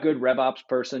good RevOps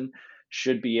person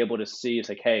should be able to see. It's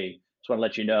like, hey, just want to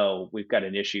let you know we've got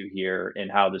an issue here in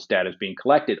how this data is being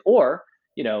collected. Or,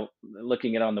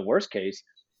 looking at on the worst case,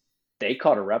 they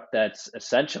caught a rep that's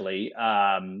essentially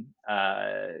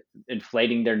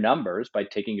inflating their numbers by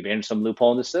taking advantage of some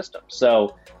loophole in the system.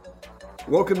 So,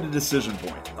 welcome to Decision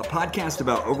Point, a podcast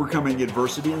about overcoming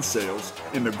adversity in sales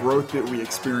and the growth that we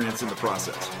experience in the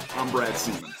process. I'm Brad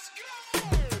Siemens.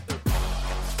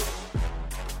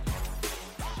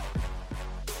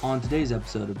 On today's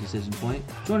episode of Decision Point,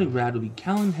 joining Brad will be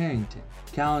Callan Harrington.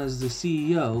 Callan is the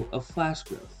CEO of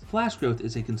Flashgrowth. Flashgrowth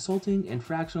is a consulting and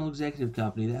fractional executive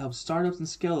company that helps startups and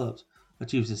scale-ups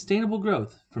achieve sustainable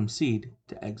growth from seed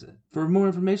to exit. For more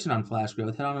information on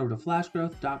Flashgrowth, head on over to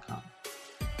flashgrowth.com.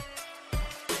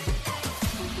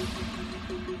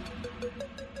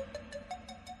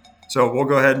 So we'll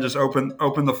go ahead and just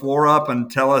open the floor up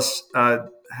and tell us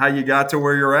how you got to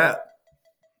where you're at.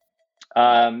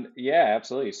 Yeah,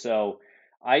 absolutely. So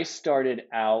I started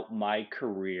out my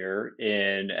career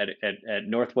at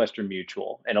Northwestern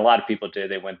Mutual, and a lot of people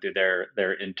did. They went through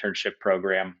their internship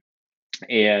program,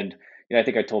 and I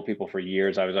think I told people for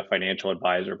years I was a financial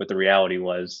advisor, but the reality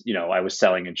was, I was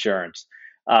selling insurance,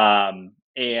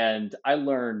 and I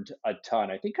learned a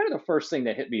ton. I think kind of the first thing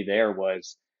that hit me there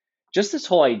was just this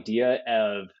whole idea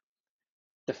of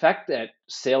the fact that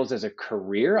sales as a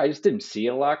career. I just didn't see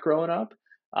it a lot growing up.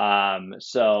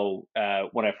 So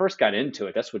when I first got into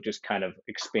it, that's what just kind of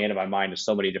expanded my mind to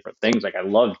so many different things. Like I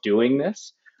love doing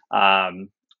this,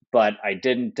 but I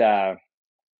didn't know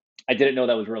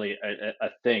that was really a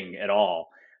thing at all.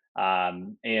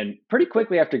 And pretty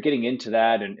quickly after getting into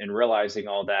that and realizing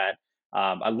all that,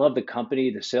 I love the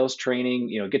company. The sales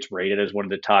training, it gets rated as one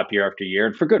of the top year after year,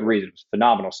 and for good reasons.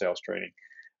 Phenomenal sales training.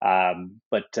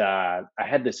 But I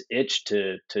had this itch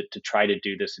to try to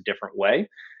do this a different way.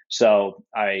 So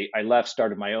I left,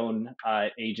 started my own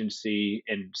agency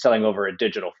and selling over a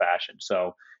digital fashion.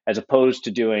 So as opposed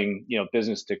to doing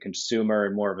business to consumer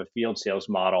and more of a field sales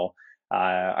model,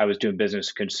 I was doing business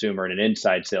to consumer and an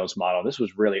inside sales model. This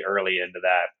was really early into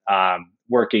that.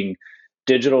 Working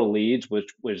digital leads, which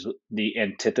was the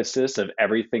antithesis of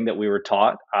everything that we were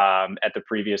taught at the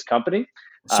previous company.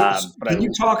 So can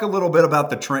you talk a little bit about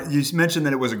the you mentioned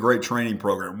that it was a great training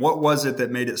program. What was it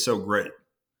that made it so great?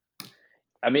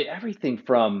 I mean, everything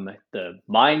from the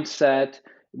mindset.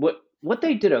 What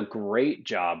they did a great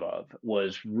job of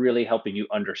was really helping you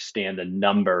understand the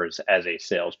numbers as a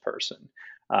salesperson.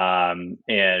 And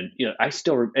I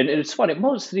still, and it's funny,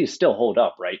 most of these still hold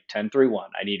up, right? 10-3-1.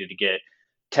 I needed to get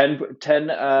 10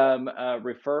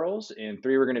 referrals, and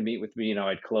 3 were going to meet with me.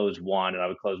 I'd close 1, and I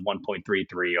would close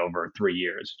 1.33 over 3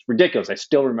 years. It's ridiculous. I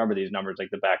still remember these numbers like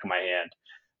the back of my hand.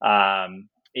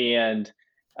 And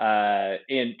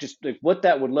just like what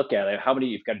that would look at, like how many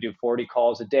you've got to do 40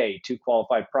 calls a day, 2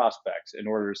 qualified prospects in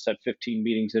order to set 15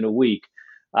 meetings in a week.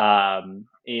 And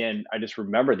I just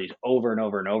remember these over and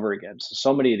over and over again.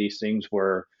 So many of these things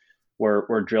were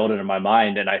drilled into my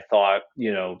mind. And I thought,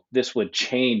 this would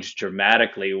change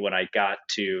dramatically when I got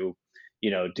to,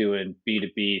 doing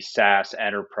B2B SaaS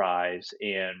enterprise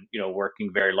and,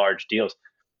 working very large deals.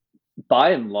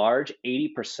 By and large,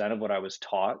 80% of what I was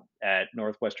taught at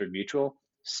Northwestern Mutual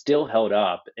still held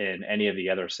up in any of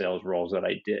the other sales roles that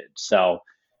I did. So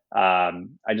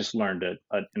I just learned an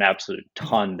absolute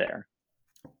ton there.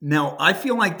 Now, I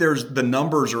feel like the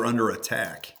numbers are under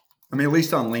attack. I mean, at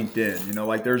least on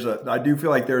LinkedIn, I do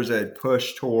feel like there's a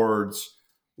push towards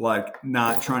like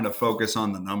not trying to focus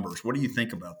on the numbers. What do you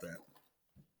think about that?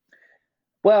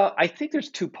 Well, I think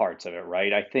there's 2 parts of it,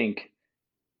 right? I think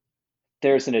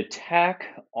there's an attack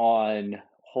on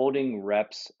holding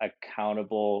reps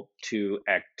accountable to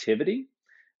activity.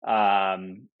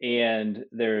 And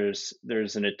there's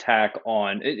an attack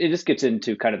on, it just gets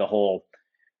into kind of the whole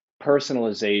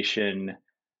personalization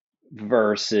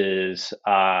versus,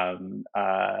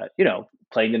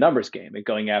 playing the numbers game and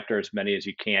going after as many as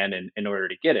you can in order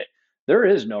to get it. There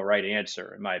is no right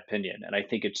answer, in my opinion. And I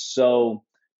think it's so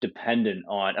dependent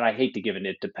on, and I hate to give an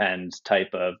it depends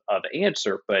type of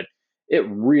answer, but it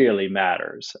really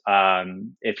matters.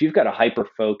 If you've got a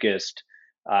hyper-focused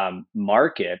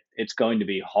market, it's going to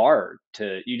be hard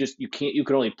you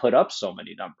can only put up so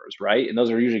many numbers, right? And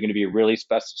those are usually going to be really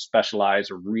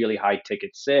specialized or really high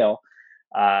ticket sale.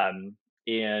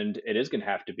 And it is going to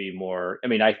have to be more,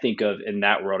 I think of, in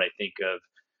that world, I think of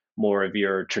more of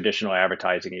your traditional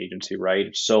advertising agency, right?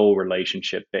 It's so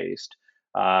relationship based.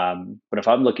 But if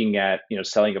I'm looking at,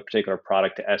 selling a particular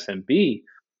product to SMB,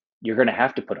 you're going to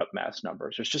have to put up mass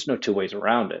numbers. There's just no 2 ways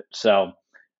around it. So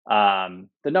the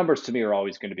numbers to me are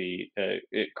always going to be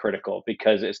critical,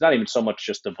 because it's not even so much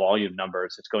just the volume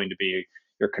numbers. It's going to be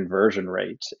your conversion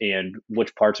rates and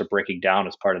which parts are breaking down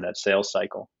as part of that sales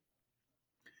cycle.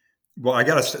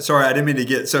 Well, sorry, I didn't mean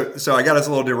to so I got us a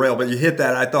little derailed, but you hit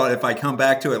that. I thought if I come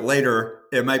back to it later,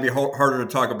 it might be harder to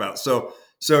talk about. So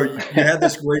you had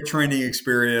this great training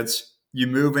experience. You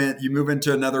move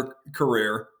into another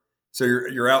career. So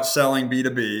you're out selling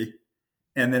B2B.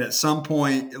 And then at some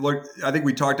point, look, I think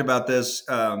we talked about this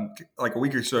like a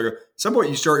week or so ago. At some point,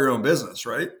 you start your own business,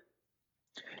 right?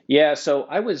 Yeah, so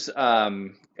I was I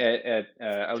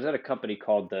was at a company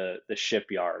called the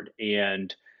Shipyard,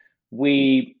 and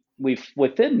we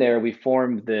within there we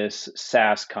formed this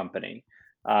SaaS company,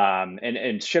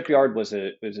 and Shipyard was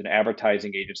an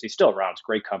advertising agency, still around. It's a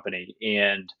great company,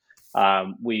 and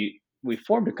we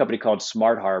formed a company called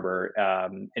Smart Harbor,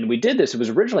 and we did this. It was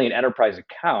originally an enterprise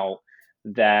account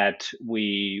that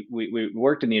we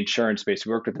worked in the insurance space.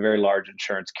 We worked with a very large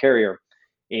insurance carrier,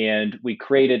 and we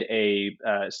created a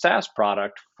SaaS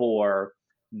product for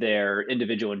their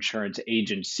individual insurance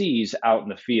agencies out in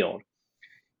the field,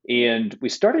 and we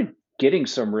started getting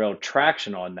some real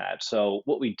traction on that. So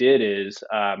what we did is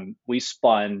we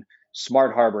spun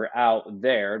Smart Harbor out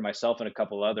there. Myself and a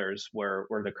couple others were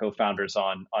the co-founders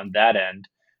on that end.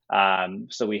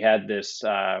 So we had this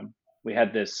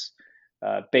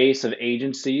base of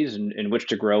agencies in which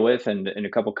to grow with, and a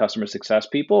couple customer success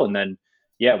people, and then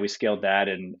yeah, we scaled that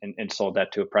and sold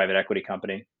that to a private equity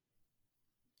company.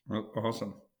 Well,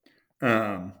 awesome.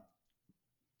 Um,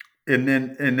 and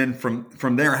then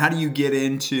from there, how do you get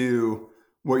into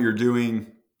what you're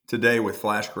doing today with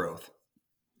Flash Growth?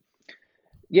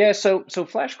 Yeah, so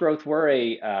Flash Growth, we're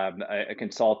a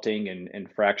consulting and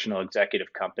fractional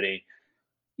executive company.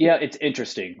 Yeah, it's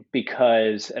interesting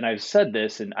because, and I've said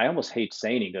this, and I almost hate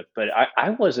saying it, but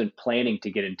I wasn't planning to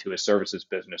get into a services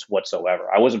business whatsoever.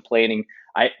 I wasn't planning.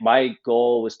 My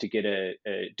goal was to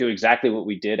do exactly what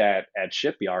we did at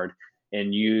Shipyard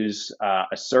and use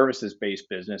a services based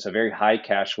business, a very high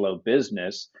cash flow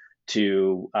business,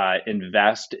 to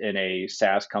invest in a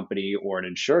SaaS company or an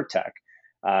insure tech.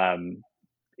 Um,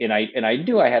 and I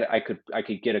knew I could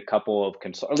get a couple of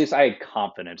or at least I had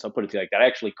confidence. I'll put it like that. I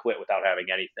actually quit without having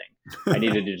anything. I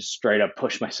needed to just straight up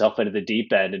push myself into the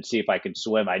deep end and see if I could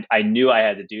swim. I knew I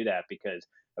had to do that because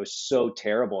I was so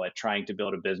terrible at trying to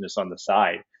build a business on the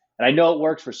side. And I know it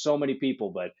works for so many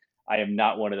people, but I am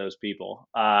not one of those people.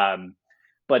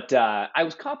 But I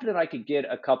was confident I could get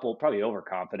a couple, probably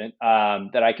overconfident,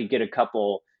 that I could get a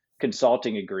couple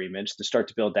consulting agreements to start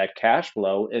to build that cash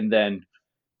flow, and then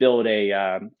build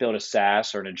a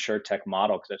SaaS or an insure tech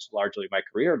model, because that's largely my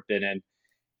career I've been in.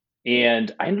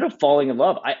 And I ended up falling in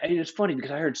love. It's funny because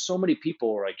I heard so many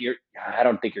people were like, I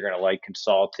don't think you're going to like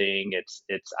consulting. It's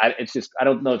just, I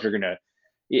don't know if you're going to,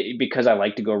 because I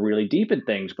like to go really deep in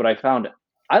things, but I found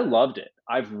I loved it.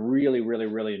 I've really, really,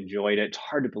 really enjoyed it. It's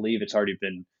hard to believe it's already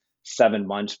been 7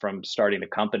 months from starting the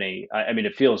company. I mean,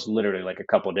 it feels literally like a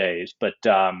couple of days, but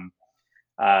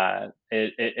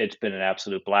it's been an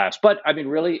absolute blast. But I mean,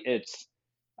 really,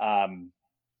 um,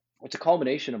 it's a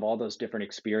culmination of all those different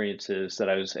experiences that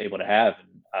I was able to have.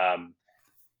 I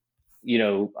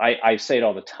say it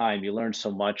all the time. You learn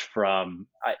so much from.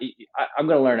 I'm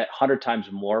going to learn 100 times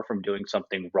more from doing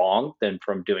something wrong than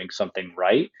from doing something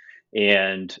right.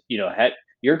 And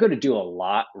you're going to do a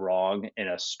lot wrong in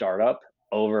a startup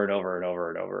over and over and over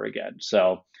and over again.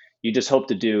 So you just hope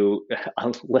to do.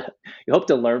 You hope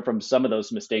to learn from some of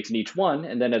those mistakes in each one,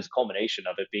 and then as a culmination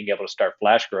of it, being able to start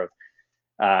Flash Growth.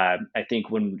 I think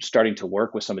when starting to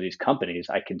work with some of these companies,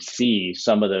 I can see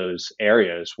some of those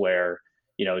areas where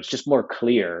it's just more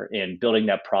clear in building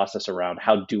that process around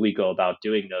how do we go about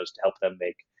doing those to help them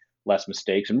make less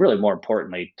mistakes, and really more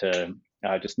importantly to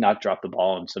just not drop the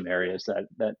ball in some areas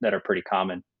that are pretty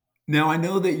common. Now, I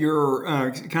know that you're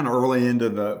kind of early into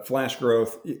the Flash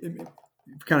Growth,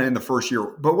 kind of in the first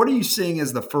year, but what are you seeing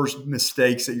as the first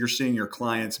mistakes that you're seeing your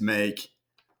clients make,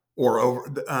 or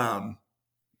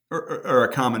or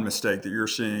a common mistake that you're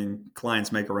seeing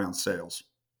clients make around sales,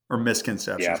 or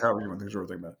misconceptions, Yeah. however you want to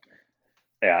think about it?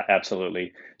 Yeah,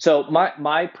 absolutely. So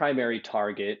my primary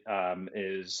target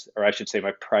is, or I should say,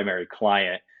 my primary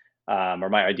client, or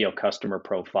my ideal customer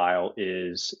profile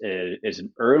is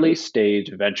an early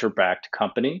stage venture backed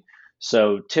company.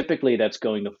 So typically that's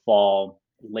going to fall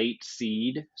late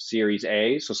seed, Series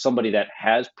A. So somebody that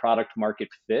has product market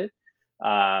fit,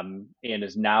 and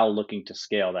is now looking to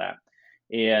scale that.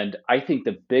 And I think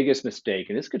the biggest mistake,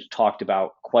 and this gets talked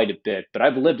about quite a bit, but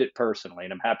I've lived it personally,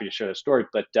 and I'm happy to share the story.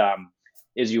 But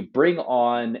is you bring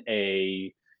on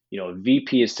a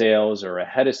VP of sales or a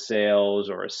head of sales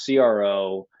or a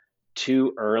CRO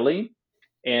too early,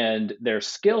 and their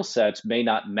skill sets may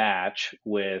not match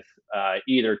with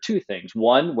either two things: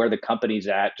 one, where the company's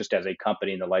at, just as a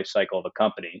company in the life cycle of a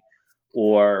company,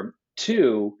 or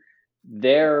two,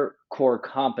 their core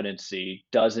competency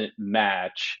doesn't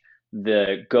match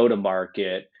the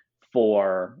go-to-market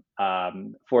for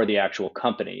the actual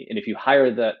company. And if you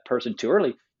hire that person too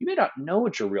early, you may not know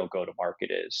what your real go-to-market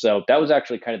is. So that was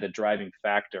actually kind of the driving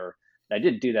factor. I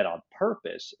didn't do that on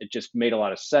purpose. It just made a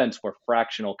lot of sense, where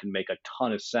fractional can make a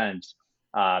ton of sense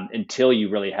until you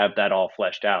really have that all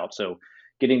fleshed out. So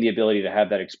getting the ability to have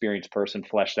that experienced person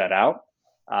flesh that out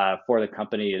for the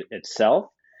company itself,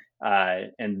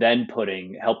 and then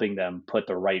helping them put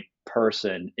the right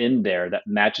person in there that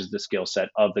matches the skill set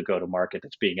of the go-to-market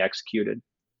that's being executed.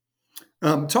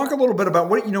 Talk a little bit about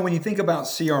what, when you think about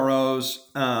CROs,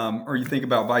 or you think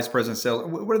about vice president sales,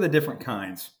 what are the different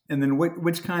kinds? And then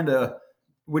which kind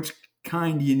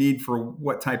do you need for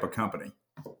what type of company?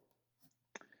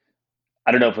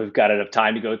 I don't know if we've got enough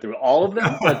time to go through all of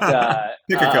them, but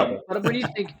Pick a couple. but what do you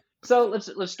think? So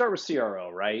let's start with CRO,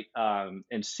 right?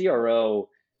 And CRO,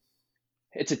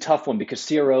 it's a tough one because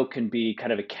CRO can be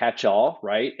kind of a catch-all,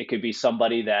 right? It could be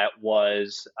somebody that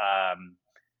was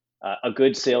a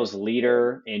good sales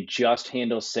leader and just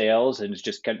handles sales, and it's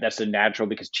just that's a natural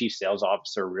because chief sales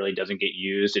officer really doesn't get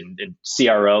used, and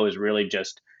CRO is really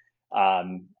just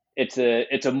it's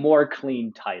a more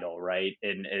clean title, right?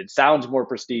 And it sounds more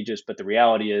prestigious, but the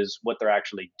reality is what they're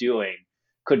actually doing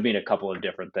could mean a couple of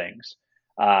different things.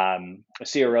 A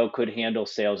CRO could handle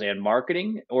sales and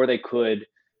marketing, or they could,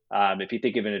 if you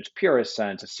think of it in its purest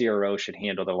sense, a CRO should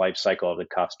handle the life cycle of the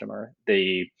customer,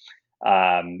 the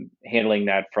handling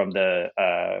that from the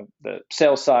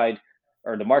sales side,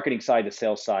 or the marketing side, the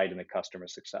sales side, and the customer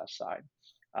success side.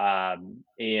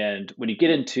 And when you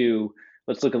get into,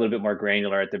 let's look a little bit more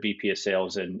granular at the VP of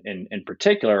sales in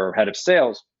particular, or head of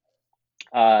sales.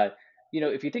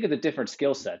 If you think of the different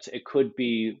skill sets, it could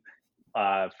be,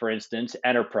 for instance,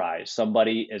 enterprise.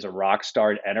 Somebody is a rock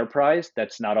star at enterprise.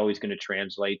 That's not always going to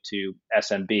translate to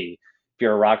SMB. If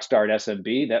you're a rock star at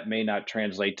SMB, that may not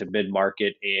translate to mid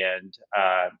market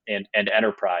and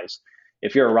enterprise.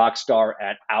 If you're a rock star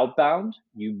at outbound,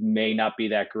 you may not be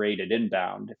that great at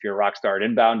inbound. If you're a rock star at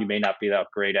inbound, you may not be that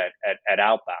great at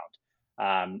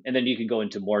outbound. And then you can go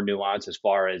into more nuance as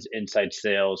far as inside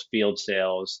sales, field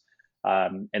sales,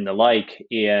 and the like.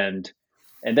 And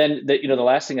then the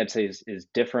last thing I'd say is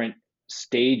different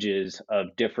stages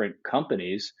of different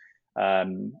companies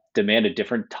demand a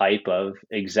different type of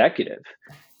executive.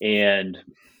 And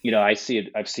I've seen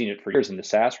it for years in the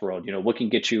SaaS world. What can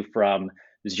get you from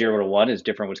 0 to 1 is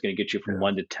different. What's going to get you from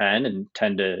 1 to 10, and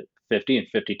 10 to 50, and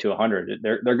 50 to 100.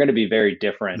 They're going to be very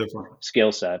different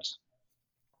skill sets.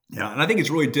 Yeah, and I think it's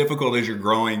really difficult as you're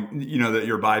growing, that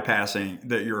you're bypassing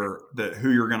that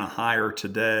who you're going to hire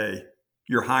today.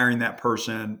 You're hiring that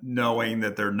person knowing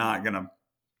that they're not going to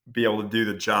be able to do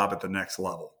the job at the next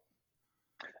level.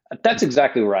 That's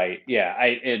exactly right. Yeah,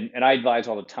 I advise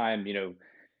all the time,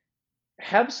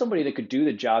 have somebody that could do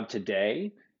the job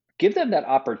today, give them that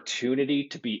opportunity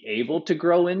to be able to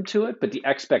grow into it, but the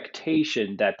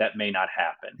expectation that may not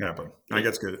happen. Yeah, but I think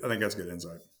that's good. I think that's good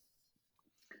insight.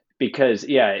 Because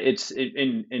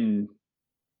and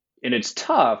it's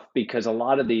tough because a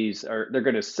lot of these they're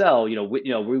going to sell,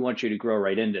 we want you to grow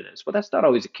right into this. Well, that's not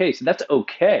always the case, and that's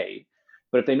okay.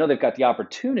 But if they know they've got the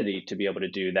opportunity to be able to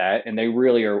do that, and they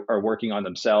really are working on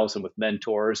themselves and with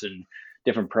mentors and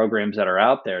different programs that are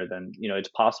out there, then it's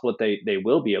possible that they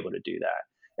will be able to do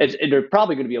that. And they're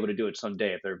probably going to be able to do it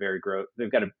someday if they're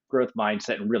they've got a growth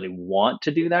mindset and really want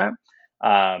to do that.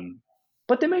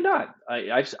 But they may not.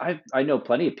 I know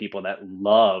plenty of people that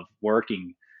love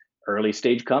working early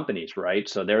stage companies, right?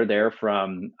 So they're there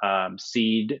from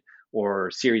seed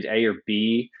or Series A or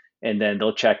B, and then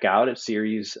they'll check out at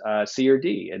Series C or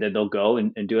D, and then they'll go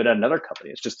and do it at another company.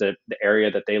 It's just the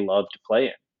area that they love to play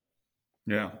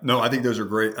in. Yeah, no, I think those are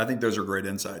great. I think those are great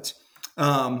insights.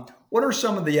 What are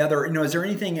some of the other, is there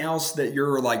anything else that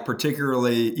you're like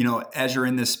particularly, as you're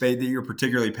in this space that you're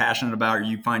particularly passionate about, or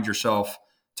you find yourself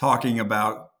talking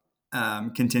about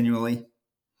continually?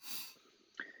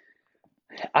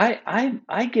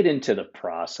 I get into the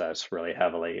process really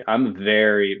heavily. I'm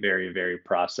very, very, very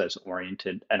process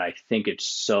oriented, and I think it's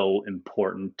so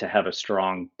important to have a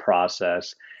strong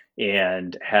process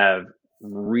and have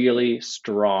really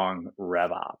strong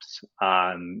RevOps.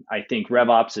 I think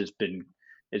RevOps has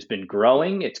been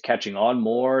growing. It's catching on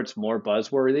more. It's more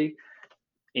buzzworthy.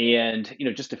 And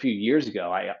just a few years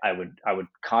ago, I would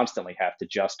constantly have to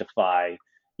justify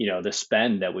the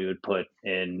spend that we would put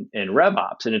in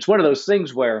RevOps. And it's one of those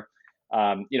things where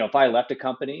if I left a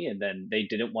company and then they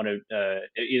didn't want to,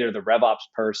 either the RevOps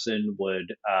person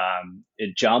would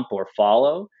jump or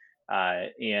follow,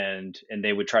 and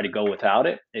they would try to go without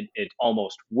it. It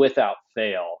almost without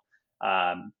fail.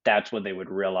 That's when they would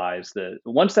realize that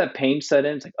once that pain set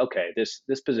in, it's like, okay, this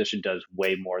position does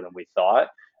way more than we thought.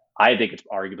 I think it's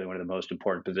arguably one of the most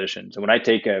important positions. And when I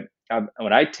take a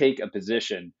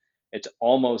position, it's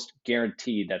almost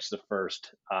guaranteed that's the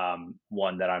first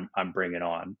one that I'm bringing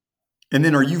on. And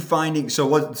then are you finding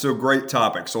so great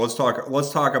topic. So let's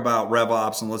talk about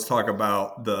RevOps, and let's talk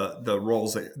about the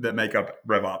roles that make up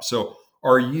RevOps. So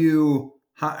are you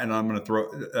and I'm going to throw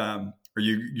are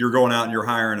you're going out and you're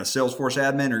hiring a Salesforce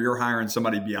admin, or you're hiring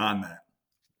somebody beyond that?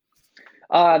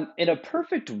 In a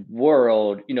perfect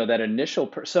world,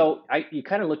 that you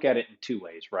kind of look at it in two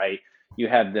ways, right? You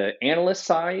have the analyst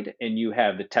side and you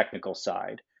have the technical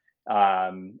side.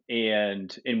 And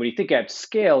when you think at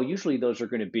scale, usually those are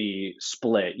going to be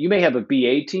split. You may have a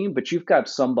BA team, but you've got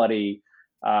somebody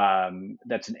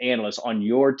that's an analyst on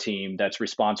your team that's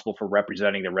responsible for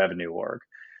representing the revenue org.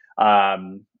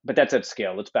 But that's at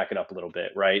scale. Let's back it up a little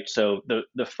bit, right? So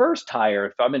the first hire,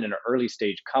 if I'm in an early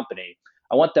stage company,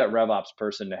 I want that RevOps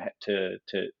person to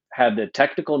have the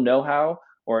technical know-how,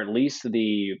 or at least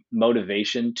the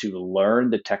motivation to learn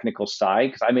the technical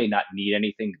side, because I may not need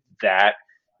anything that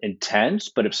intense,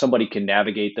 but if somebody can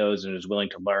navigate those and is willing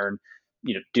to learn,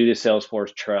 do the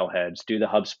Salesforce trailheads, do the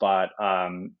HubSpot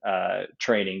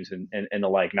trainings and the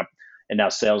like. And now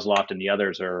SalesLoft and the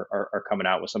others are coming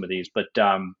out with some of these. But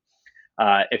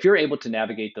if you're able to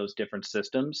navigate those different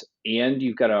systems and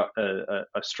you've got a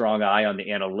strong eye on the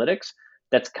analytics,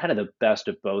 that's kind of the best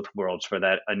of both worlds for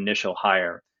that initial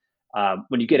hire.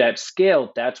 When you get at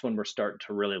scale, that's when we're starting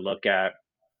to really look at,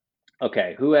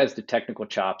 okay, who has the technical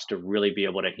chops to really be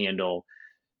able to handle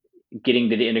getting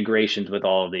to the integrations with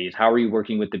all of these? How are you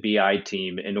working with the BI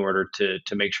team in order to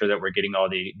make sure that we're getting all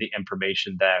the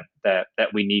information that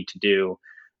we need to do?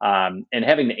 And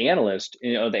having the analyst,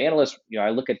 I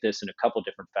look at this in a couple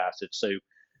different facets. So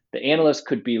the analyst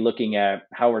could be looking at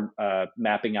how we're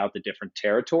mapping out the different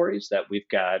territories that we've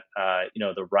got.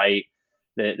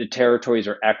 The territories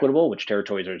are equitable, which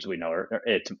territories, as we know,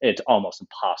 it's almost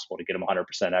impossible to get them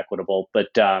 100% equitable. But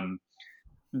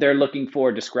they're looking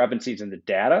for discrepancies in the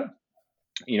data.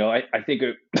 I think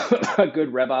a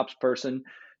good RevOps person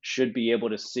should be able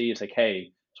to see, it's like,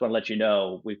 hey, just want to let you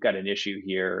know we've got an issue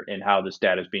here in how this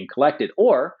data is being collected.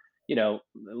 Or,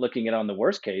 looking at on the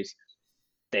worst case,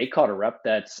 they caught a rep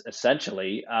that's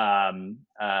essentially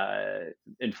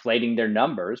inflating their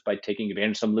numbers by taking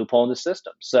advantage of some loophole in the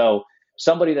system. So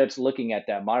somebody that's looking at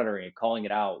that, monitoring and calling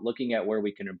it out, looking at where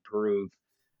we can improve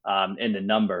in the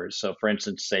numbers. So for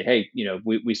instance, say, hey,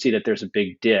 we see that there's a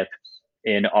big dip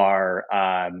in our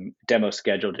demo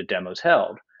schedule to demos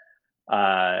held.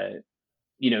 I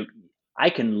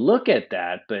can look at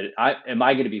that, but am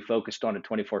I going to be focused on it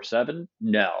 24/7?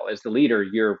 No. As the leader,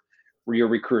 you're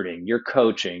recruiting, you're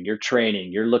coaching, you're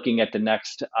training, you're looking at the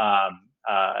next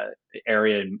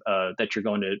area that you're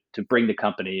going to bring the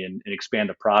company and expand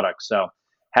the product. So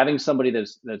having somebody that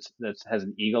has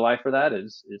an eagle eye for that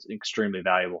is extremely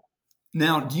valuable.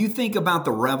 Now, do you think about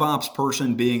the RevOps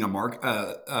person being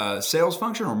a sales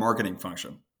function or marketing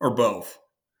function, or both,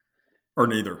 or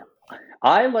neither?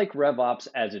 I like RevOps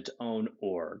as its own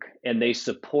org, and they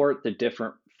support the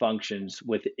different functions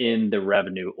within the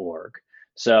revenue org.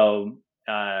 So,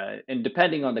 and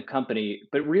depending on the company,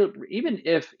 but even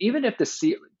if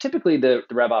typically the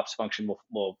RevOps function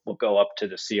will go up to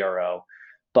the CRO,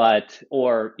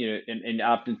 and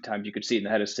oftentimes you could see it in the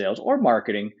head of sales or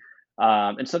marketing,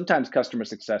 and sometimes customer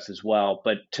success as well.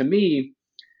 But to me,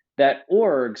 that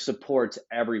org supports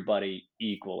everybody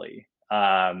equally,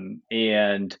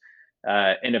 and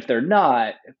if they're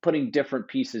not, putting different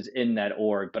pieces in that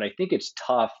org. But I think it's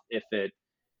tough if it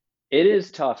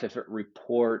is tough if it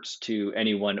reports to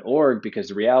any one org, because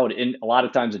the reality, and a lot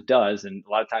of times it does, and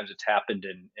a lot of times it's happened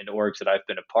in orgs that I've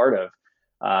been a part of.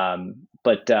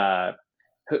 But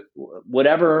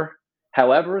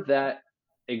however that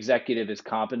executive is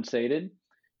compensated,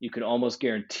 you can almost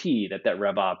guarantee that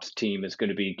RevOps team is going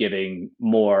to be getting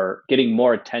more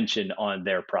attention on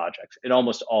their projects. It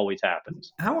almost always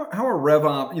happens. How are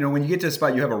RevOps, when you get to a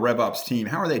spot, you have a RevOps team,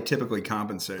 how are they typically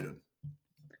compensated?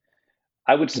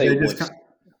 I would say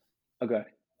okay.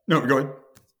 No, go ahead.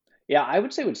 Yeah, I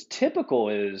would say what's typical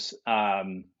is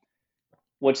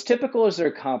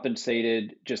they're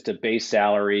compensated just a base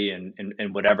salary and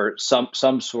whatever,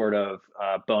 some sort of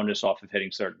bonus off of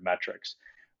hitting certain metrics.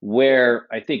 Where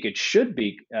I think it should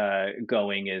be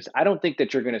going is, I don't think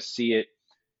that you're going to see it.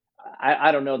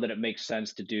 I don't know that it makes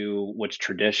sense to do what's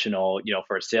traditional,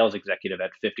 for a sales executive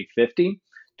at 50/50,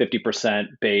 50%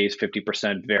 base,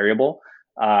 50% variable.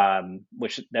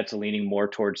 which that's leaning more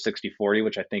towards 60/40,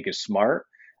 which I think is smart.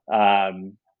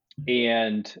 Um,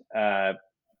 and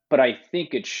But I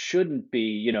think it shouldn't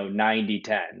be,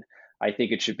 90/10. I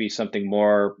think it should be something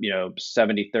more,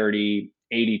 70/30,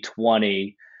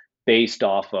 80/20, based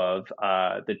off of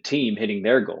the team hitting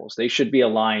their goals. They should be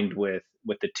aligned with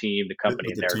the team, the company,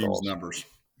 with and the their team's goals. numbers.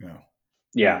 Yeah.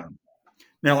 Yeah.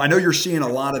 Now I know you're seeing a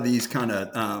lot of these kind of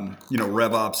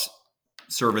RevOps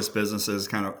service businesses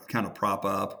kind of prop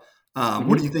up.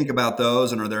 What do you Mhm. think about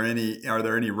those? And are there any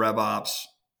RevOps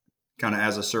kind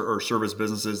of or service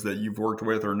businesses that you've worked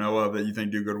with or know of that you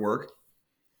think do good work?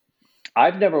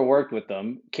 I've never worked with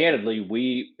them. Candidly,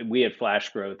 we at Flash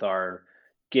Growth are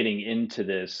getting into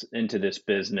this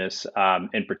business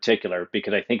in particular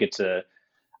because I think it's a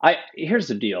I here's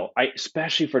the deal.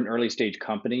 Especially for an early stage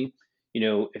company,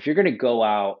 if you're going to go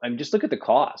out, I mean, just look at the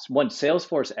cost. One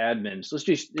Salesforce admins. Let's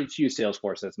use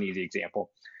Salesforce as an easy example.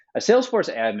 A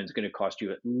Salesforce admin is going to cost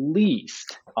you at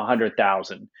least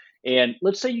 100,000. And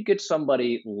let's say you get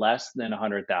somebody less than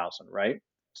 100,000, right?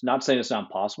 It's not saying it's not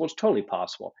possible. It's totally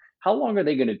possible. How long are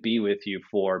they going to be with you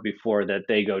for before that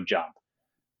they go jump?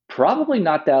 Probably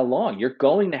not that long. You're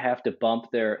going to have to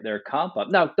bump their comp up.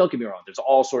 Now, don't get me wrong. There's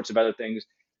all sorts of other things.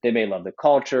 They may love the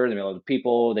culture. They may love the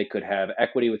people. They could have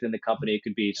equity within the company. It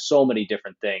could be so many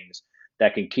different things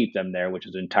that can keep them there, which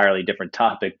is an entirely different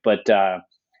topic. But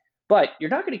you're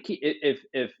not going to keep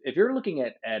if you're looking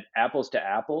at apples to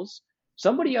apples.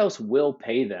 Somebody else will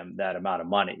pay them that amount of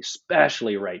money,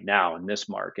 especially right now in this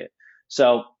market.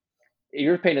 So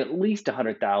you're paying at least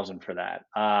 100,000 for that.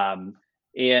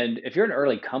 And if you're an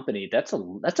early company, that's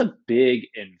a big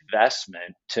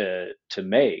investment to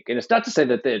make. And it's not to say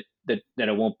that it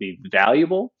won't be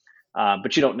valuable,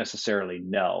 but you don't necessarily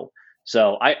know.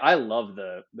 So I love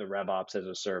the RevOps as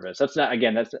a service. That's not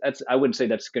again that's I wouldn't say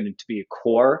that's going to be a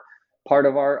core part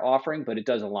of our offering, but it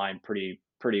does align pretty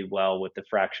well with the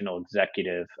fractional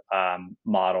executive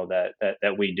model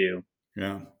that we do.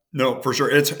 Yeah. No, for sure.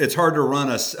 It's hard to run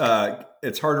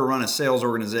a sales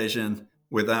organization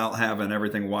without having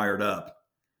everything wired up.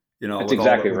 That's With all the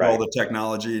exactly with all right. the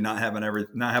technology, not having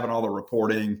all the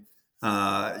reporting,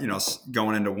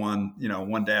 going into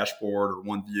one dashboard or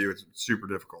one view. It's super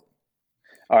difficult.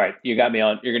 All right, you got me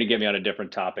on. You're going to get me on a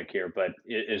different topic here, but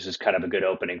it's just kind of a good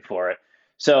opening for it.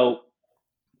 So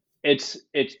it's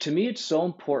to me, it's so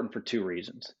important for two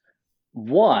reasons.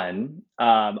 One,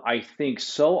 I think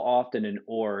so often in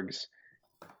orgs,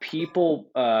 people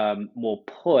will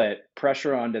put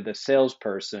pressure onto the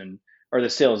salesperson or the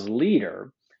sales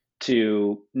leader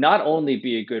to not only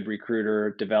be a good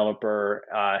recruiter, developer,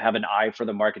 have an eye for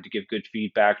the market to give good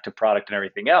feedback to product and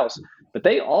everything else, but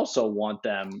they also want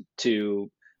them to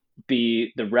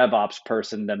be the RevOps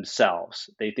person themselves.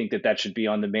 They think that should be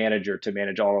on the manager to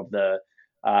manage all of the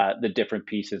different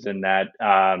pieces in that.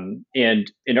 And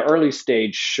in an early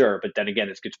stage, sure, but then again,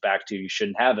 this gets back to you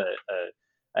shouldn't have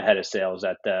a head of sales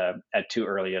at too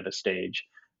early of a stage.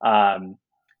 Um,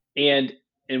 and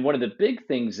and one of the big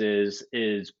things is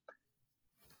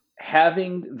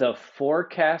having the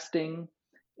forecasting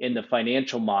in the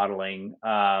financial modeling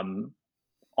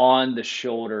on the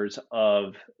shoulders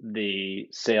of the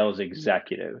sales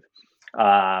executive.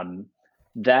 Um,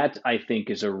 that I think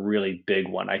is a really big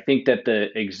one. I think that the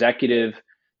executive,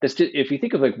 if you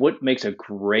think of like what makes a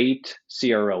great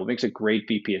CRO, what makes a great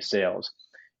VP of sales,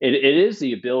 it is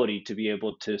the ability to be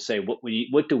able to say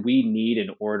what do we need in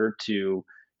order to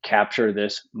capture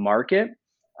this market.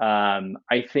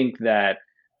 I think that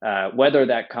whether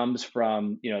that comes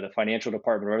from the financial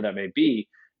department or whatever that may be,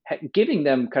 giving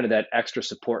them kind of that extra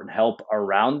support and help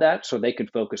around that so they can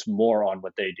focus more on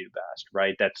what they do best,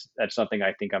 right? That's something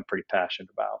I think I'm pretty passionate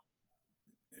about.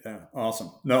 Yeah,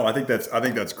 awesome. No, I think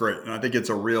that's great, and I think it's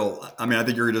a real. I mean, I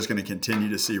think you're just going to continue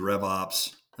to see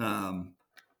RevOps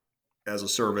as a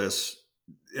service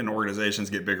in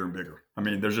organizations get bigger and bigger. I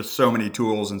mean, there's just so many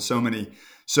tools and so many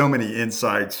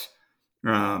insights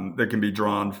that can be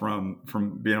drawn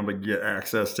from being able to get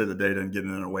access to the data and get it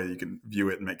in a way you can view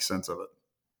it and make sense of it.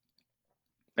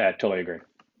 Yeah, I totally agree.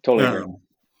 Totally agree. Um,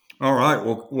 all right.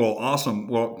 Well, awesome.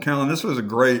 Well, Callan, this was a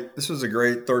great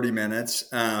 30 minutes.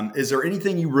 Is there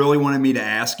anything you really wanted me to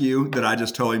ask you that I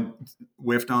just totally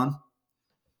whiffed on?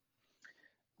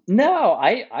 No,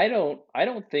 I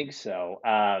don't think so.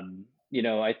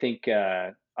 I think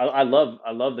I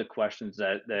love the questions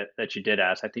that you did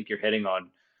ask. I think you're hitting on,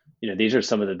 these are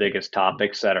some of the biggest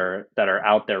topics that are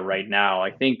out there right now.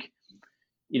 I think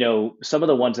some of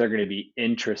the ones that are going to be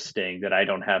interesting that I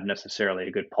don't have necessarily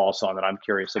a good pulse on that I'm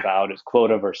curious about is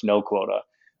quota versus no quota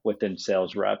within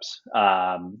sales reps.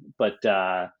 But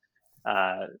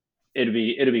it'll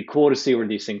be cool to see where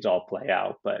these things all play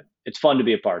out, but it's fun to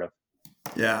be a part of.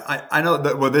 Yeah, I know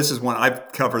that. Well, this is one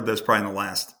I've covered this probably in the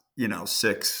last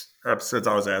 6 episodes.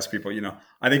 I always ask people.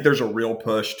 I think there's a real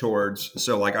push towards.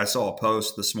 So, like, I saw a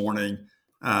post this morning.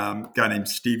 Guy named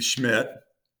Steve Schmidt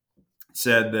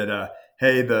said that,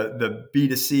 hey, the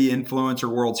B2C influencer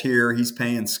world's here. He's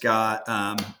paying Scott,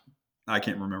 I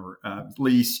can't remember,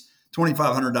 lease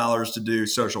 $2,500 to do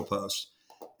social posts,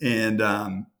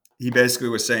 and he basically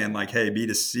was saying like, hey,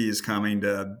 B2C is coming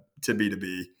to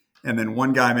B2B. And then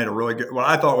one guy made what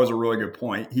I thought was a really good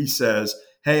point. He says,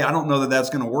 hey, I don't know that that's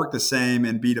going to work the same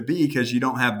in B2B because you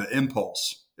don't have the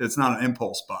impulse. It's not an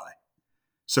impulse buy.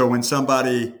 So when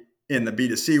somebody in the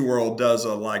B2C world does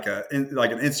like an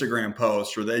Instagram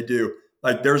post, or they do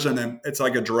like, it's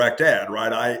like a direct ad,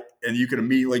 right? And you can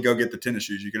immediately go get the tennis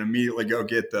shoes. You can immediately go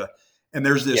get and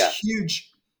there's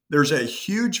there's a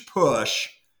huge push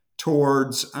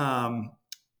towards,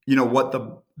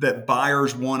 that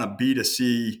buyers want a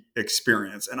B2C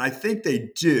experience. And I think they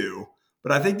do,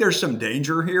 but I think there's some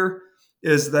danger here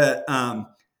is that, and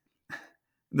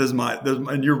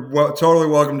you're totally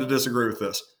welcome to disagree with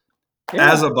this.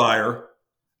 Yeah. As a buyer,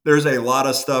 there's a lot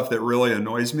of stuff that really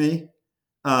annoys me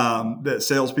that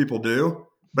salespeople do,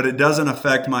 but it doesn't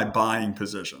affect my buying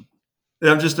position.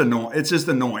 I'm just annoying. It's just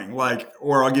annoying.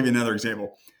 Or I'll give you another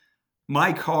example.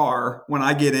 My car, when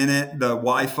I get in it, the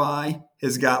Wi-Fi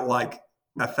has got like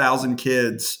 1,000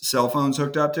 kids' cell phones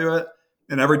hooked up to it.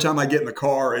 And every time I get in the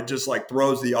car, it just like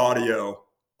throws the audio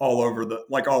all over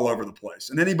the place.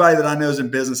 And anybody that I know is in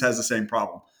business has the same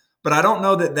problem. But I don't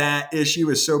know that issue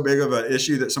is so big of an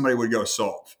issue that somebody would go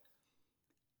solve.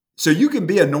 So you can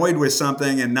be annoyed with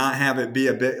something and not have it be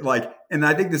a bit and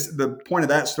I think the point of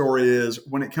that story is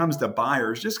when it comes to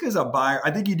buyers, just because a buyer,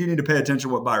 I think you do need to pay attention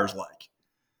to what buyers like.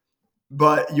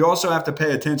 But you also have to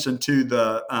pay attention to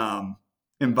the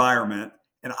environment.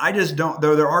 And I just don't,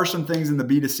 though there are some things in the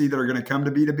B2C that are going to come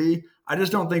to B2B, I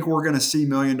just don't think we're going to see $1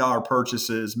 million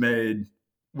purchases made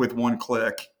with one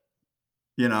click,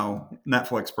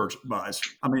 Netflix purchase buys.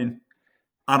 I mean,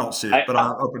 I don't see it, but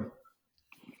I'm open.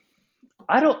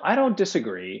 I don't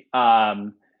disagree.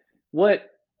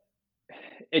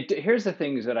 Here's the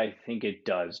things that I think it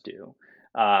does do.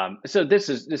 So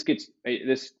this could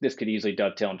easily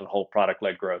dovetail into the whole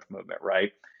product-led growth movement,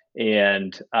 right?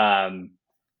 And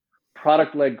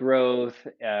product-led growth,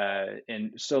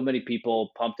 and so many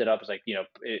people pumped it up as like,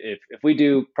 if we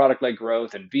do product-led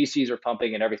growth and VCs are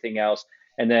pumping and everything else,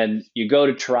 and then you go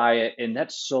to try it, and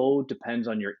that so depends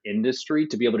on your industry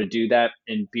to be able to do that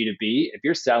in B2B. If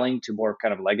you're selling to more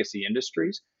kind of legacy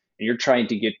industries and you're trying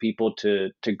to get people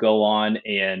to go on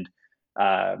and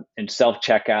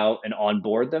self-checkout and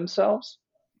onboard themselves,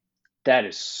 that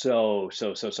is so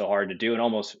hard to do, and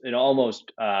it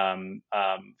almost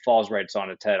falls right on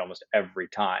its head almost every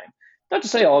time. Not to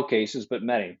say all cases, but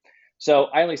many. So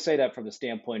I only say that from the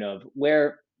standpoint of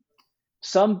where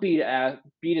some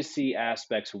B2C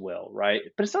aspects will, right?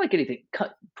 But it's not like anything.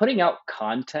 Putting out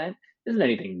content isn't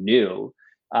anything new,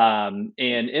 and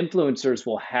influencers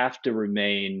will have to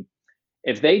remain,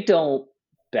 if they don't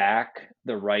back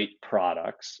the right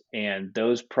products and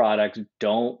those products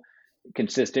don't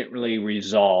consistently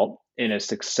result in a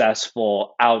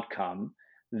successful outcome,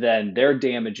 then they're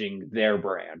damaging their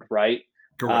brand, right?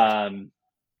 Correct.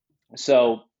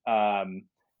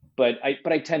 But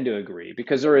I tend to agree,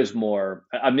 because there is more.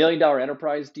 $1 million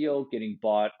enterprise deal getting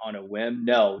bought on a whim,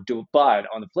 no. But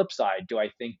on the flip side, do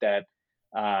I think that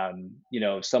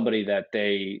somebody that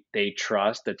they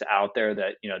trust that's out there,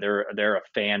 that they're a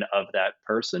fan of that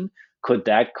person, could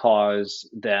that cause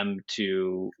them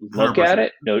to look 100%. at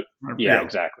it? No. Yeah,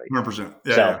 exactly. 100%.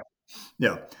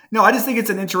 Yeah. No, I just think it's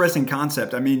an interesting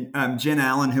concept. I mean, Jen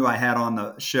Allen, who I had on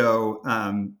the show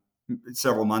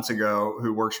several months ago,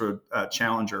 who works for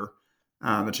Challenger,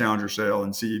 the Challenger sale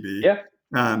and CEB.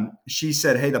 Yeah. She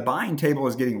said, hey, the buying table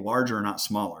is getting larger, not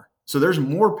smaller. So there's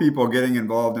more people getting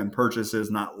involved in purchases,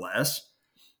 not less.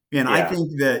 And I think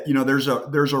that,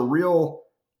 there's a real,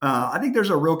 I think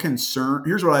there's a real concern.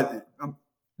 There's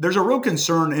a real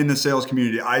concern in the sales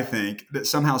community, I think, that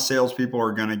somehow salespeople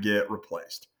are going to get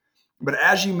replaced. But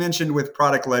as you mentioned with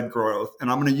product-led growth,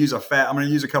 and I'm going to use a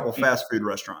couple fast food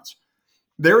restaurants.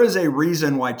 There is a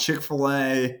reason why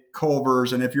Chick-fil-A,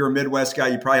 Culver's, and if you're a Midwest guy,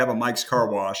 you probably have a Mike's Car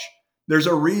Wash. There's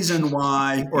a reason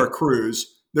why, or a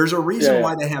Cruise. There's a reason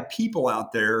why they have people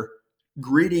out there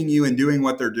greeting you and doing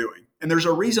what they're doing. And there's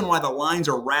a reason why the lines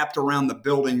are wrapped around the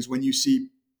buildings when you see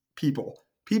people.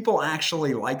 People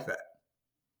actually like that.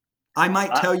 I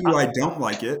might tell you I don't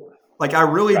like it. Like, I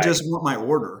really just want my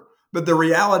order. But the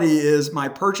reality is my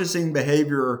purchasing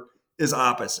behavior is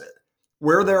opposite.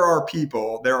 where there are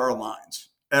people, there are lines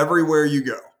everywhere you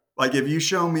go. Like if you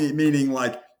show me, meaning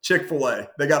like Chick-fil-A,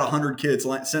 they got 100 kids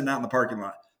sitting out in the parking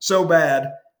lot. So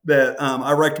bad that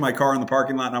I wrecked my car in the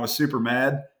parking lot and I was super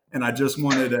mad. And I just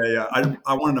wanted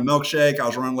I wanted a milkshake. I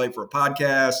was running late for a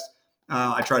podcast.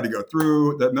 I tried to go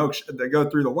through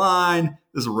the line.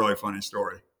 This is a really funny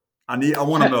story. I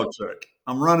want a milkshake.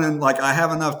 I'm running, like I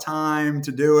have enough time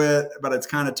to do it, but it's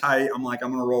kind of tight. I'm like, I'm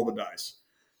going to roll the dice.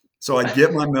 So I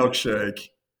get my milkshake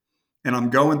and I'm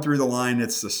going through the line.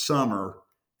 It's the summer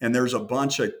and there's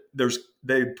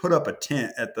they put up a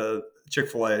tent at the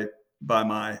Chick-fil-A by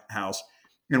my house.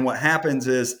 And what happens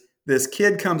is this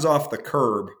kid comes off the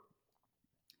curb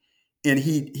and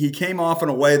he came off in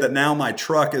a way that now my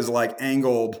truck is like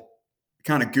angled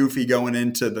kind of goofy going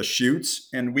into the chutes.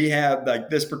 And we have like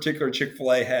this particular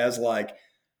Chick-fil-A has like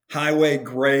highway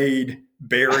grade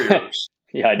barriers.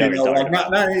 Yeah, I know what you're talking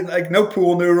about. Like no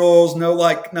pool noodles, no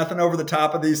like nothing over the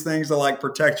top of these things to like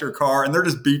protect your car. And they're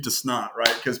just beat to snot,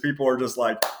 right? Because people are just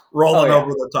like rolling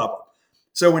over the top of it.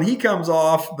 So when he comes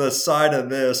off the side of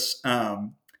this,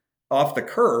 off the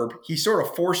curb, he sort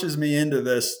of forces me into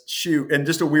this chute in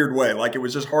just a weird way. Like it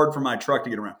was just hard for my truck to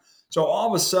get around. So all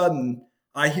of a sudden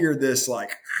I hear this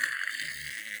like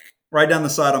right down the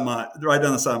side of my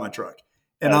truck.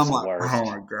 And That's I'm like, oh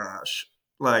my gosh.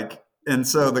 Like, and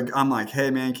so I'm like,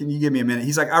 hey man, can you give me a minute?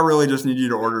 He's like, I really just need you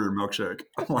to order your milkshake.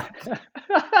 I'm like,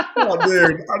 oh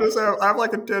dude, I have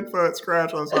like a 10-foot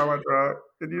scratch on the side of my truck.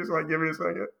 Can you just like give me a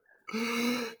second?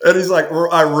 And he's like,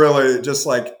 I really just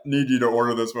like need you to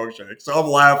order this milkshake. So I'm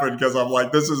laughing because I'm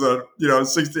like, this is a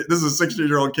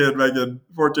 16-year-old kid making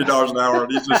 $14 an hour,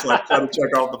 and he's just like trying to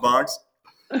check off the box.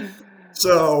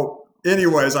 So,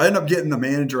 anyways, I end up getting the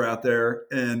manager out there,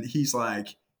 and he's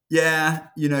like, yeah,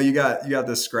 you got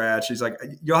this scratch. He's like,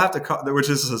 you'll have to call, which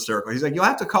is hysterical. He's like, you'll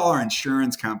have to call our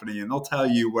insurance company, and they'll tell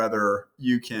you whether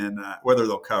you can whether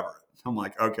they'll cover it. I'm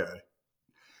like, okay.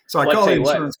 So I called the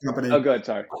insurance company. Oh, good.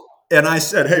 Sorry. And I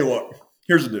said, hey, look,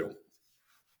 here's the deal.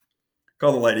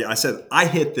 Call the lady. I said, I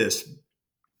hit this.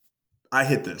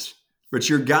 But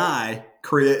your guy,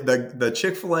 the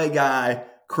Chick-fil-A guy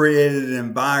created an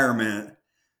environment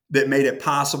that made it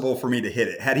possible for me to hit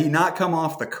it. Had he not come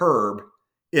off the curb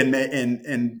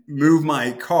and move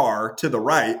my car to the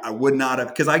right, I would not have,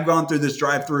 because I've gone through this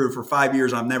drive-through for 5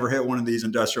 years. I've never hit one of these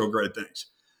industrial grade things.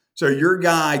 So your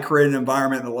guy created an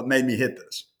environment that made me hit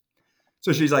this.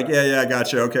 So she's like, yeah, I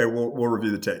got you. Okay, we'll review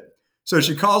the tape. So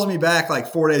she calls me back like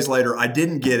 4 days later. I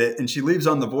didn't get it. And she leaves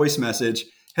on the voice message,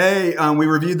 hey, we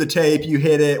reviewed the tape. You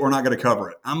hit it. We're not going to cover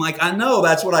it. I'm like, I know.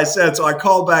 That's what I said. So I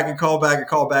called back.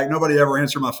 Nobody ever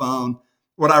answered my phone.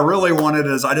 What I really wanted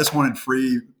is I just wanted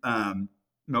free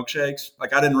milkshakes.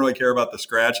 Like I didn't really care about the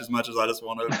scratch as much as I just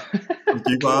wanted some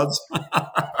coupons.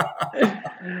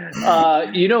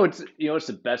 What's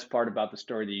the best part about the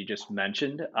story that you just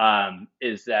mentioned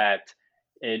is that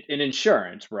in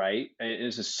insurance, right?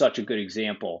 This is such a good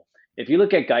example. If you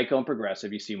look at Geico and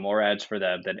Progressive, you see more ads for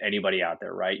them than anybody out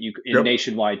there, right?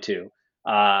 Nationwide too.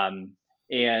 And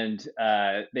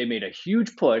they made a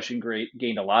huge push and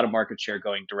gained a lot of market share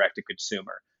going direct to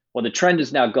consumer. Well, the trend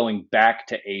is now going back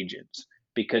to agents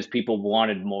because people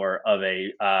wanted more of a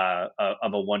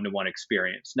one-to-one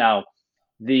experience. Now,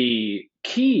 the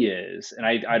key is, and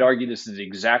I'd argue this is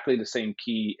exactly the same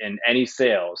key in any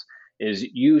sales, is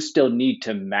you still need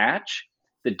to match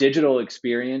the digital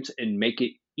experience and make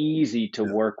it easy to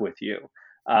work with you.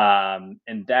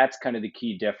 And that's kind of the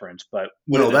key difference. But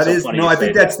I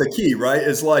think that's the key, right?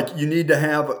 It's like you need to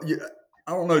have,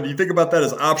 I don't know, do you think about that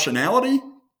as optionality?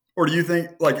 Or do you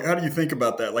think, like, how do you think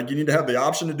about that? Like you need to have the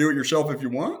option to do it yourself if you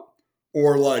want?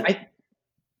 Or like...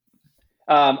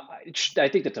 I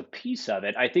think that's a piece of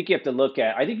it. I think you have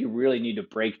to I think you really need to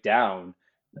break down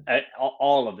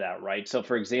all of that, right? So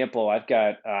for example, I've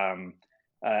got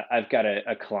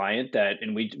a client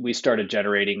and we started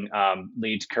generating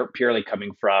leads purely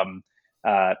coming from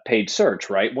paid search,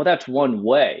 right? Well, that's one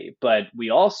way, but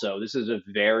this is a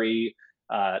very,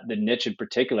 the niche in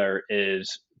particular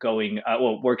is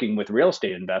working with real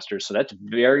estate investors. So that's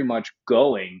very much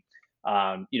going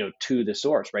to the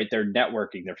source, right? They're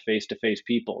networking, they're face-to-face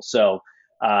people. So,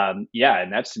 in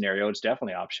that scenario, it's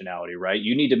definitely optionality, right?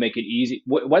 You need to make it easy,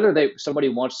 whether somebody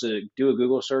wants to do a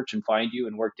Google search and find you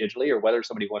and work digitally, or whether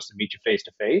somebody wants to meet you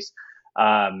face-to-face.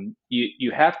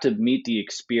 You have to meet the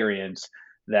experience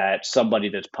that somebody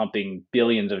that's pumping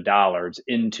billions of dollars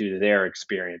into their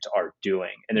experience are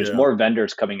doing. And there's more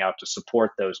vendors coming out to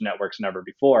support those networks than ever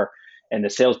before. And the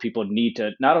salespeople need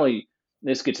to not only,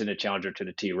 this gets into Challenger to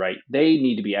the T, right? They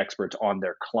need to be experts on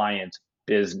their client's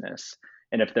business.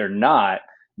 And if they're not,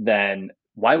 then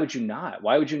why would you not?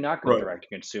 Why would you not go Right. direct to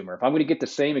consumer? If I'm going to get the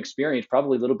same experience,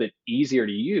 probably a little bit easier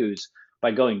to use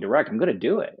by going direct, I'm going to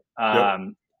do it.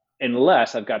 Yep.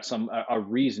 Unless I've got a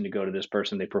reason to go to this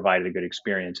person, they provided a good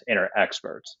experience and are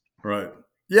experts. Right.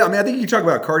 Yeah. I mean, I think you talk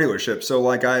about car dealerships. So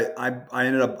like I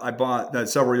ended up, I bought that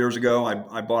several years ago.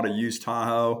 I bought a used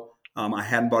Tahoe. I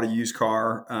hadn't bought a used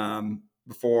car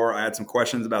before. I had some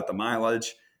questions about the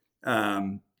mileage.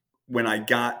 Um, when I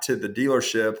got to the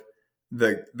dealership,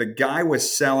 the guy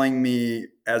was selling me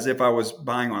as if I was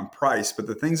buying on price, but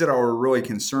the things that I were really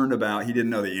concerned about, he didn't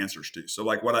know the answers to. So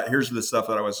like here's the stuff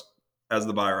that I was, as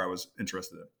the buyer, I was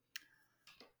interested in.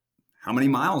 How many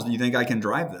miles do you think I can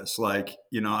drive this? Like,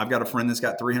 I've got a friend that's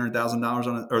got $300,000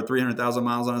 on it, or 300,000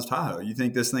 miles on his Tahoe. You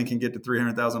think this thing can get to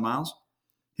 300,000 miles?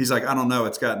 He's like, I don't know.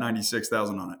 It's got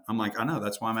 96,000 on it. I'm like, I know.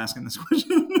 That's why I'm asking this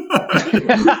question.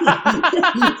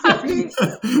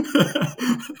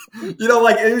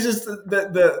 Like it was just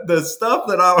the stuff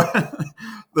that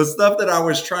the stuff that I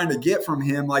was trying to get from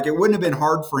him. Like it wouldn't have been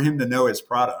hard for him to know his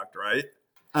product, right?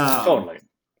 Totally.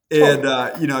 And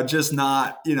Totally. just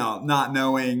not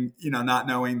knowing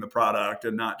the product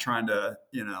and not trying to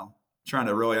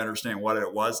really understand what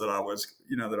it was that I was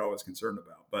concerned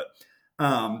about. But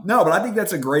no, but I think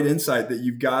that's a great insight that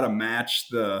you've got to match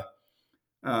the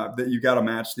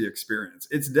experience.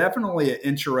 It's definitely an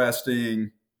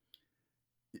interesting.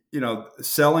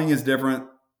 Selling is different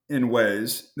in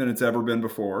ways than it's ever been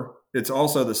before. It's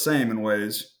also the same in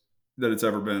ways that it's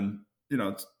ever been.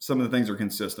 Some of the things are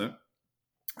consistent.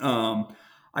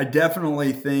 I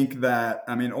definitely think that,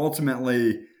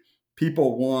 ultimately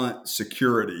people want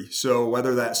security. So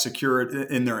whether that's security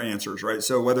in their answers, right?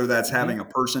 So whether that's having a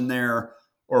person there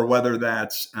or whether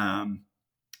that's, having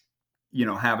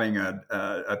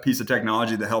a piece of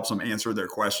technology that helps them answer their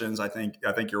questions. I think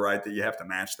you're right that you have to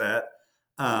match that,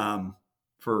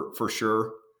 for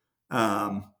sure.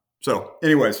 So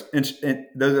anyways,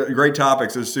 those are great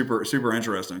topics. It's super, super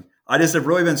interesting. I just have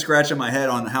really been scratching my head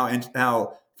on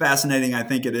how fascinating I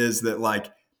think it is that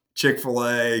like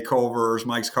Chick-fil-A, Culver's,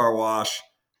 Mike's Car Wash,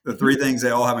 the three things they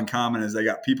all have in common is they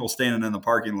got people standing in the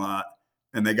parking lot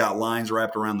and they got lines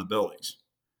wrapped around the buildings.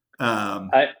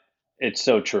 I, it's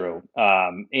so true. I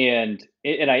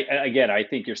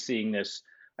think you're seeing this.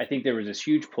 I think there was this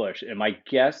huge push, and my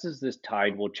guess is this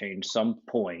tide will change some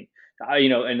point. In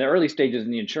the early stages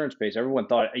in the insurance space, everyone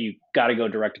thought you got to go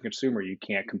direct to consumer. You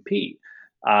can't compete.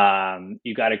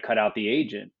 You got to cut out the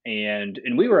agent, and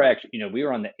we were actually, we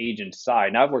were on the agent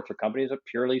side. Now I've worked for companies that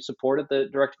purely supported the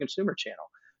direct to consumer channel.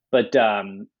 But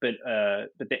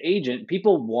the agent,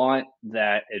 people want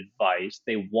that advice.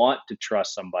 They want to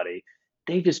trust somebody.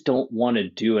 They just don't want to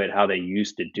do it how they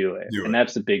used to do it, Do and it.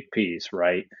 that's the big piece,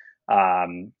 right?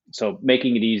 So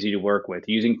making it easy to work with,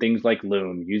 using things like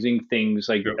Loom, using things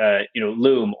like Yep.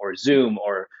 Loom or Zoom,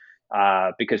 or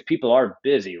because people are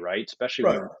busy, right?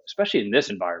 Right. Especially in this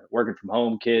environment, working from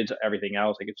home, kids, everything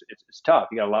else. Like it's tough.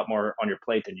 You got a lot more on your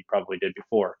plate than you probably did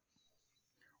before.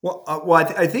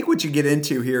 I think what you get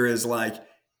into here is like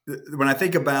when I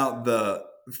think about the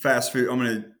fast food. I'm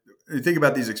going to think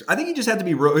about these. I think you just have to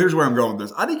be real. Here's where I'm going with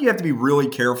this. I think you have to be really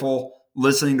careful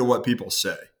listening to what people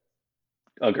say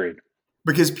Agreed.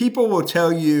 because people will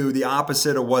tell you the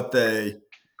opposite of what they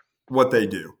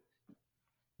do.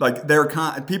 Like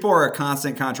people are a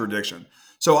constant contradiction.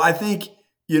 So I think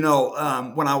when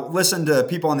I listen to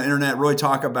people on the internet really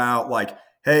talk about like,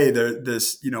 hey,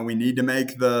 we need to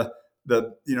make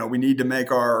we need to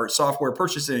make our software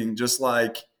purchasing just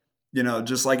like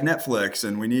Netflix,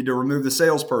 and we need to remove the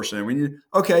salesperson.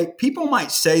 Okay, people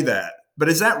might say that, but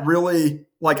is that really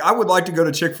like I would like to go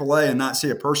to Chick-fil-A and not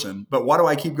see a person, but why do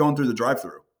I keep going through the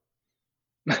drive-through?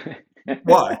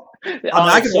 Why? I mean,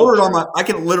 I can So order it true. I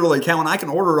can literally count. I can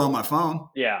order it on my phone.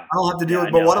 Yeah. I don't have to do Yeah, it. I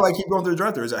But why know. do I keep going through the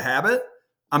drive-through? Is it a habit?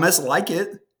 I must like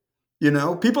it.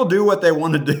 People do what they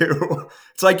want to do.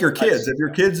 It's like your kids. If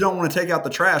your kids don't want to take out the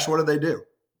trash, what do?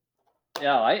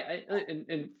 Yeah,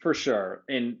 and for sure.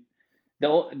 And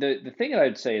the thing that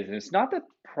I'd say is, and it's not that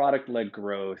product led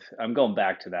growth. I'm going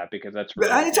back to that because that's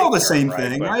really a It's all big the term, same right?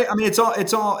 thing, But right? I mean, it's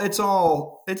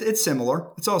similar.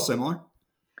 It's all similar.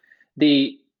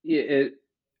 the it,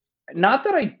 not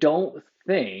that I don't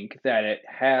think that it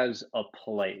has a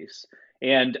place,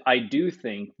 and I do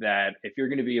think that if you're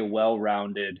going to be a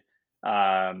well-rounded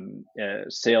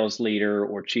sales leader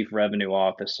or chief revenue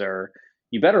officer,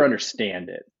 you better understand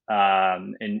it,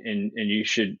 and you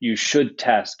should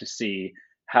test to see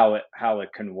how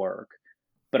it can work.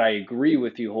 But I agree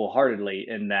with you wholeheartedly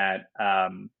in that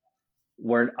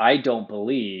where I don't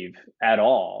believe at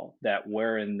all that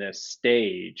we're in this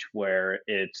stage where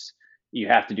it's you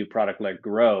have to do product-led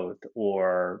growth,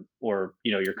 or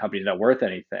your company's not worth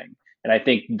anything. And I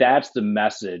think that's the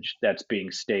message that's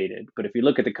being stated. But if you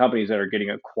look at the companies that are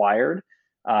getting acquired,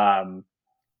 um,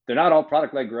 they're not all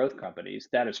product-led growth companies,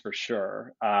 that is for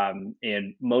sure.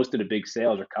 And most of the big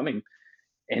sales are coming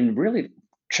in really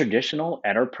traditional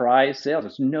enterprise sales.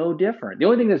 It's no different. The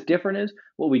only thing that's different is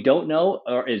what we don't know,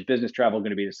 or is business travel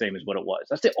going to be the same as what it was?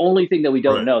 That's the only thing that we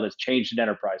don't Right. know that's changed in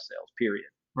enterprise sales, period.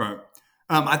 Right.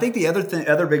 I think the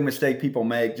other big mistake people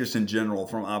make, just in general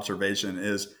from observation,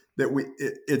 is that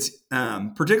it's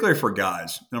particularly for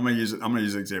guys. And I'm going to use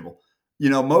an example.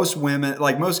 Most women,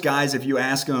 like most guys, if you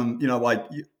ask them, like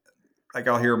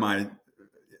I'll hear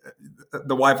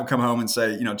the wife will come home and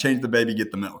say, change the baby,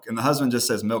 get the milk. And the husband just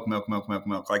says milk, milk, milk, milk,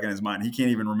 milk, like in his mind. He can't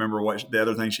even remember what the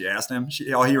other thing she asked him.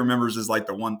 All he remembers is like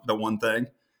the one thing.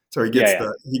 So Yeah, yeah.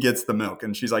 he gets the milk.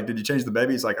 And she's like, did you change the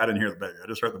baby? He's like, I didn't hear the baby. I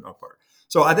just heard the milk part.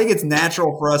 So I think it's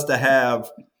natural for us to have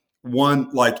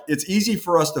it's easy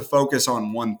for us to focus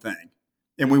on one thing.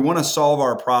 And we want to solve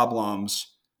our problems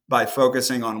by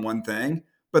focusing on one thing.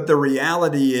 But the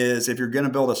reality is, if you're going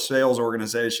to build a sales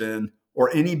organization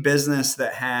or any business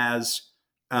that has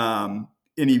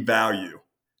any value,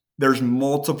 there's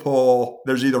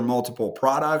either multiple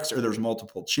products or there's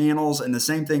multiple channels. And the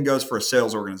same thing goes for a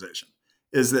sales organization,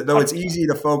 is that though it's 100%. easy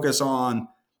to focus on,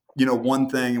 one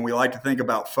thing, and we like to think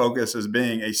about focus as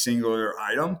being a singular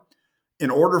item, in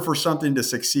order for something to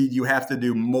succeed, you have to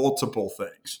do multiple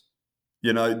things.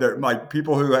 Like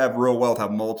people who have real wealth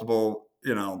have multiple,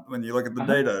 when you look at the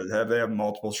Uh-huh. data, they have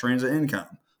multiple streams of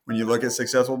income. When you look at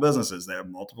successful businesses, they have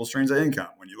multiple streams of income.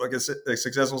 When you look at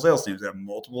successful sales teams, they have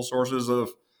multiple sources of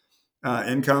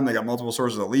income. They got multiple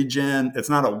sources of lead gen. It's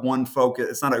not a one focus.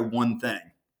 It's not a one thing.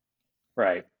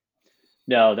 Right.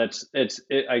 No, I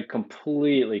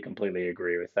completely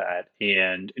agree with that.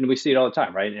 And we see it all the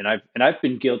time, right? And I've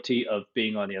been guilty of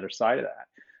being on the other side of that,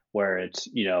 where it's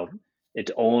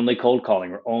only cold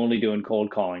calling. We're only doing cold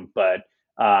calling. But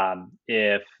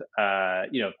if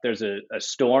there's a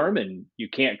storm and you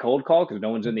can't cold call because no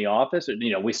one's in the office, and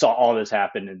we saw all this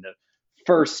happen in the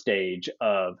first stage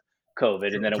of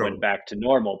COVID, and then it went Totally. back to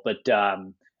normal. But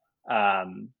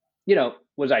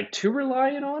was I too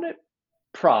reliant on it?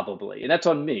 Probably, and that's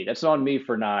on me. That's on me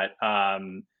for not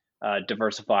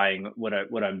diversifying what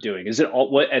I'm doing. Is it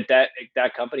all what at that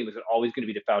company, was it always going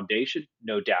to be the foundation?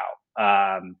 No doubt.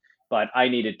 But I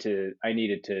needed to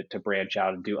branch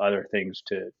out and do other things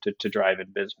to drive in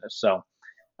business. So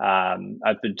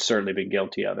I've certainly been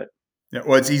guilty of it. Yeah,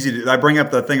 well, it's easy I bring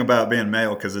up the thing about being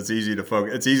male because it's easy to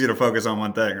focus. It's easy to focus on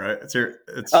one thing, right?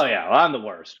 Oh yeah, well, I'm the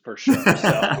worst for sure.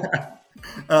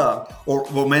 So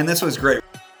well, man, this was great.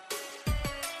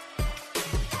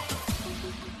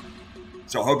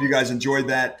 So I hope you guys enjoyed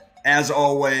that. As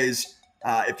always,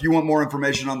 if you want more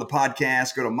information on the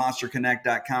podcast, go to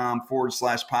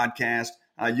monsterconnect.com/podcast.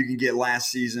 You can get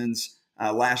last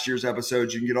year's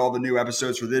episodes. You can get all the new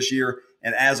episodes for this year.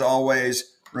 And as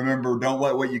always, remember, don't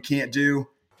let what you can't do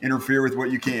interfere with what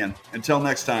you can. Until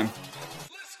next time.